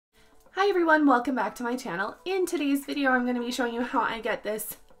Hi everyone, welcome back to my channel. In today's video, I'm going to be showing you how I get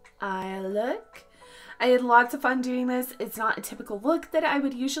this eye look. I had lots of fun doing this. It's not a typical look that I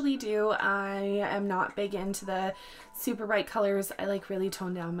would usually do. I am not big into the super bright colors. I like really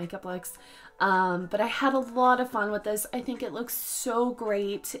toned down makeup looks. But I had a lot of fun with this. I think it looks so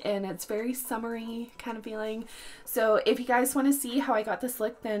great and it's very summery kind of feeling. So if you guys want to see how I got this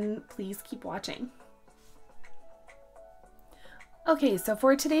look, then please keep watching. Okay, so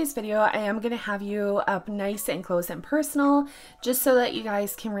for today's video, I am going to have you up nice and close and personal, just so that you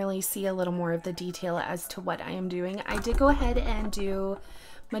guys can really see a little more of the detail as to what I am doing. I did go ahead and do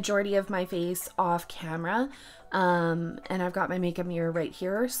majority of my face off camera, and I've got my makeup mirror right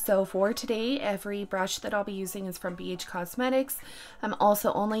here. So for today, every brush that I'll be using is from BH Cosmetics. I'm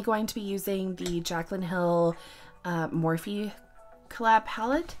also only going to be using the Jaclyn Hill Morphe collab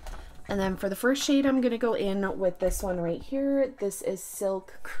palette. And then for the first shade, I'm going to go in with this one right here. This is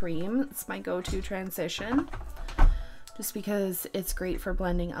Silk Cream. It's my go-to transition, just because it's great for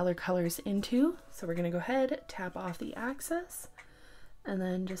blending other colors into. So we're going to go ahead, tap off the excess, and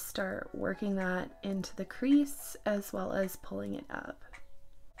then just start working that into the crease as well as pulling it up.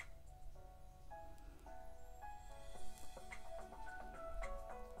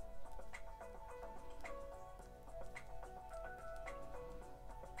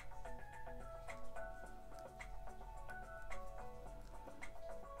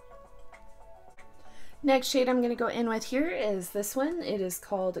 Next shade I'm going to go in with here is this one. It is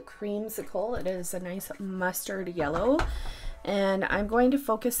called Creamsicle. It is a nice mustard yellow, and I'm going to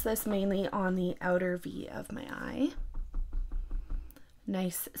focus this mainly on the outer V of my eye.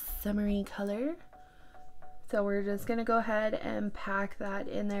 Nice summery color. So we're just going to go ahead and pack that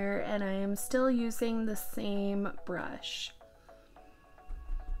in there, and I am still using the same brush.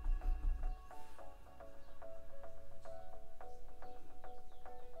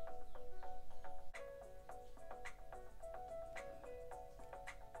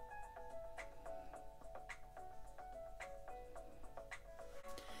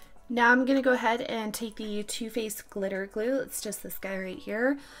 Now I'm going to go ahead and take the Too Faced glitter glue. It's just this guy right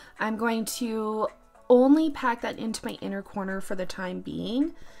here. I'm going to only pack that into my inner corner for the time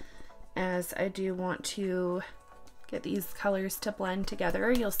being, as I do want to get these colors to blend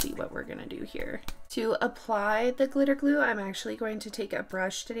together. You'll see what we're going to do here. To apply the glitter glue, I'm actually going to take a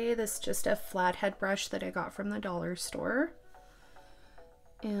brush today. This is just a flathead brush that I got from the dollar store.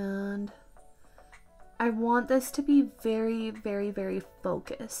 And I want this to be very, very, very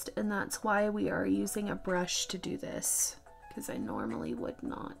focused, and that's why we are using a brush to do this, because I normally would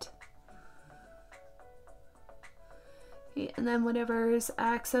not. Okay, and then whatever's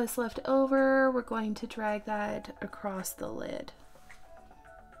excess left over, we're going to drag that across the lid.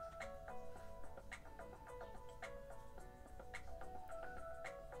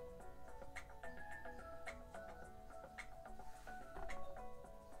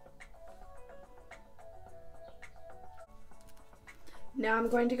 Now I'm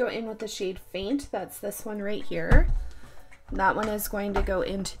going to go in with the shade Faint. That's this one right here. That one is going to go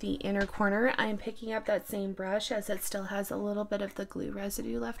into the inner corner. I'm picking up that same brush as it still has a little bit of the glue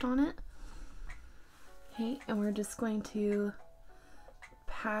residue left on it. Okay, and we're just going to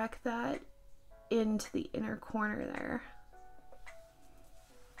pack that into the inner corner there.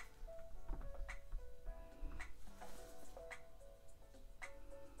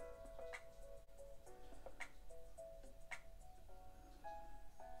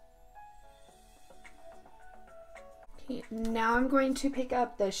 Now I'm going to pick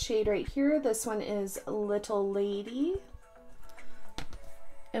up the shade right here. This one is Little Lady,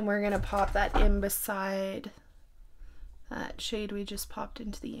 and we're going to pop that in beside that shade we just popped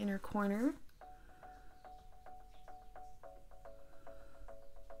into the inner corner.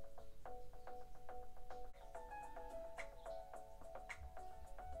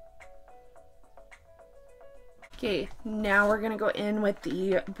 Okay, now we're going to go in with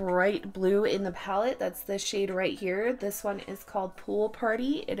the bright blue in the palette. That's this shade right here. This one is called Pool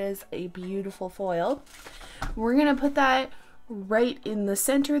Party. It is a beautiful foil. We're going to put that right in the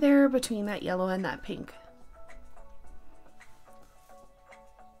center there between that yellow and that pink.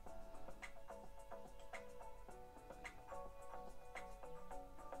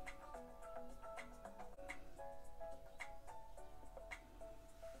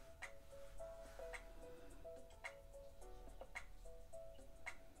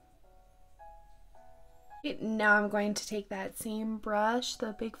 Now I'm going to take that same brush,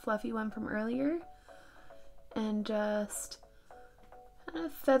 the big fluffy one from earlier, and just kind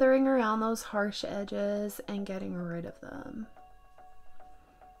of feathering around those harsh edges and getting rid of them.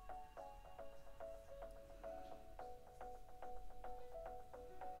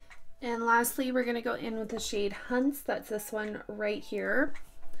 And lastly, we're going to go in with the shade Hunts. That's this one right here.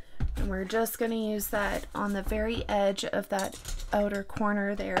 And we're just going to use that on the very edge of that outer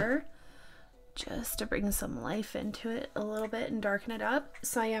corner there, just to bring some life into it a little bit and darken it up.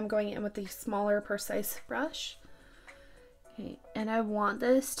 So I am going in with the smaller precise brush. Okay, and I want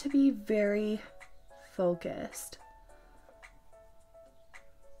this to be very focused.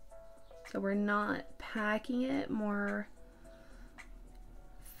 So we're not packing it, more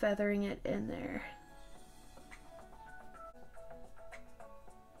feathering it in there.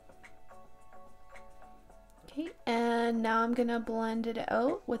 Okay, and now I'm gonna blend it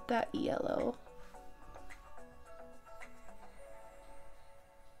out with that yellow.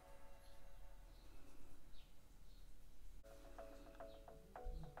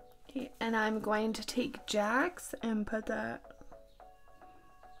 Okay, and I'm going to take Jack's and put that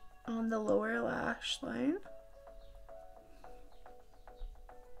on the lower lash line.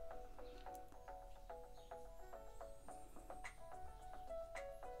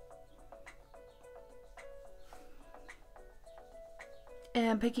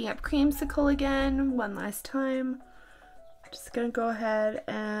 And picking up Creamsicle again one last time. Just gonna go ahead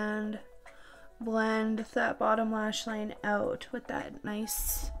and blend that bottom lash line out with that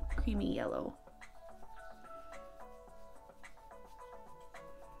nice creamy yellow.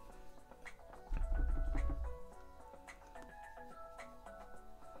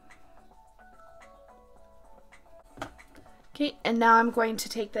 Okay, and now I'm going to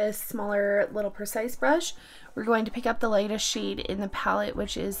take this smaller little precise brush. We're going to pick up the lightest shade in the palette,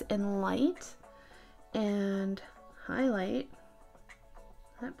 which is in Light, and highlight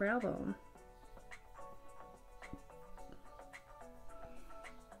that brow bone.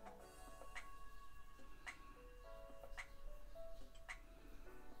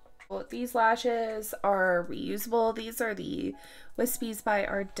 Well, these lashes are reusable. These are the Wispies by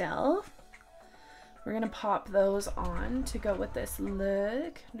Ardell. We're gonna pop those on to go with this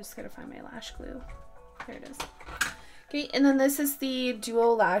look. I'm just gonna find my lash glue. There it is. Okay, and then this is the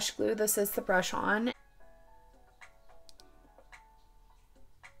Duo Lash Glue. This is the brush on.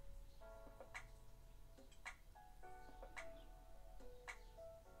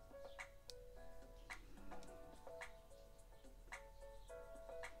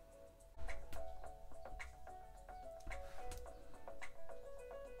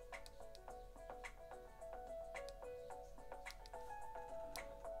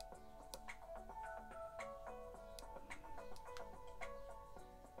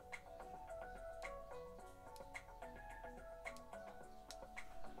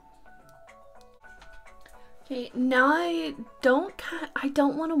 Okay, now I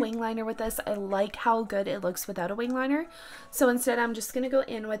don't want a wing liner with this. I like how good it looks without a wing liner. So instead I'm just going to go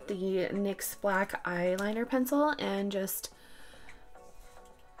in with the NYX black eyeliner pencil and just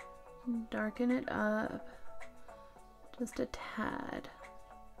darken it up just a tad.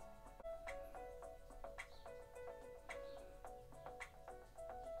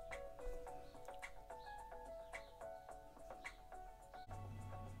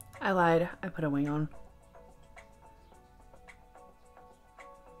 I lied, I put a wing on.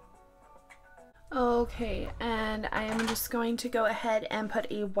 Okay, and I am just going to go ahead and put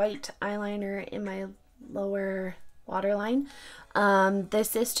a white eyeliner in my lower waterline.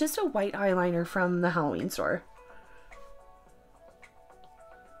 This is just a white eyeliner from the Halloween store.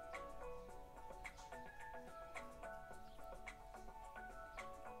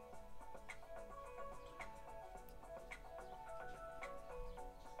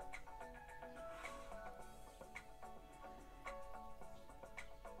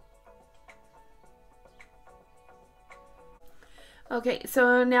 Okay,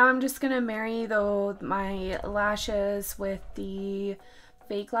 so now I'm just gonna marry my lashes with the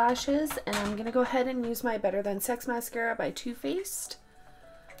fake lashes, and I'm gonna go ahead and use my Better Than Sex mascara by Too Faced.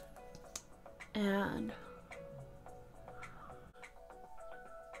 And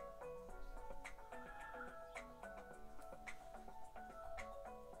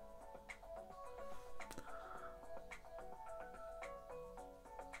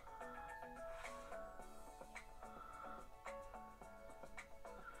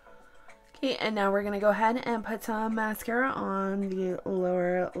okay, and now we're going to go ahead and put some mascara on the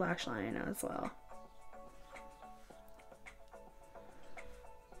lower lash line as well.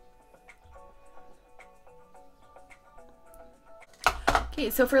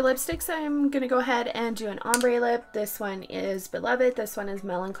 Okay, so for lipsticks, I'm going to go ahead and do an ombre lip. This one is Beloved. This one is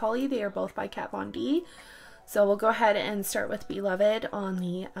Melancholy. They are both by Kat Von D. So we'll go ahead and start with Beloved on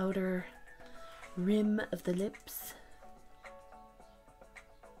the outer rim of the lips.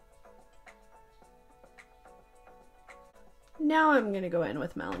 Now I'm gonna go in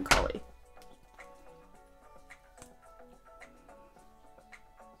with Melancholy.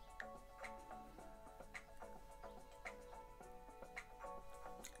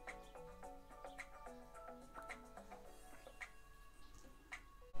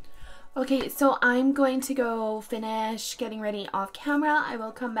 Okay, so I'm going to go finish getting ready off camera. I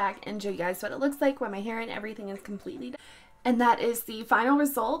will come back and show you guys what it looks like when my hair and everything is completely done. And that is the final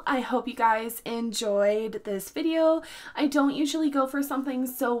result. I hope you guys enjoyed this video. I don't usually go for something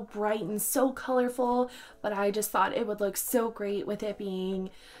so bright and so colorful, but I just thought it would look so great with it being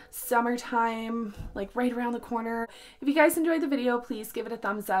summertime, like right around the corner. If you guys enjoyed the video, please give it a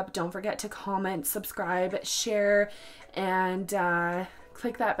thumbs up. Don't forget to comment, subscribe, share, and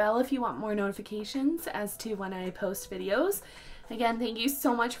click that bell if you want more notifications as to when I post videos. Again, thank you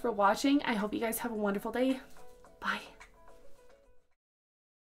so much for watching. I hope you guys have a wonderful day. Bye.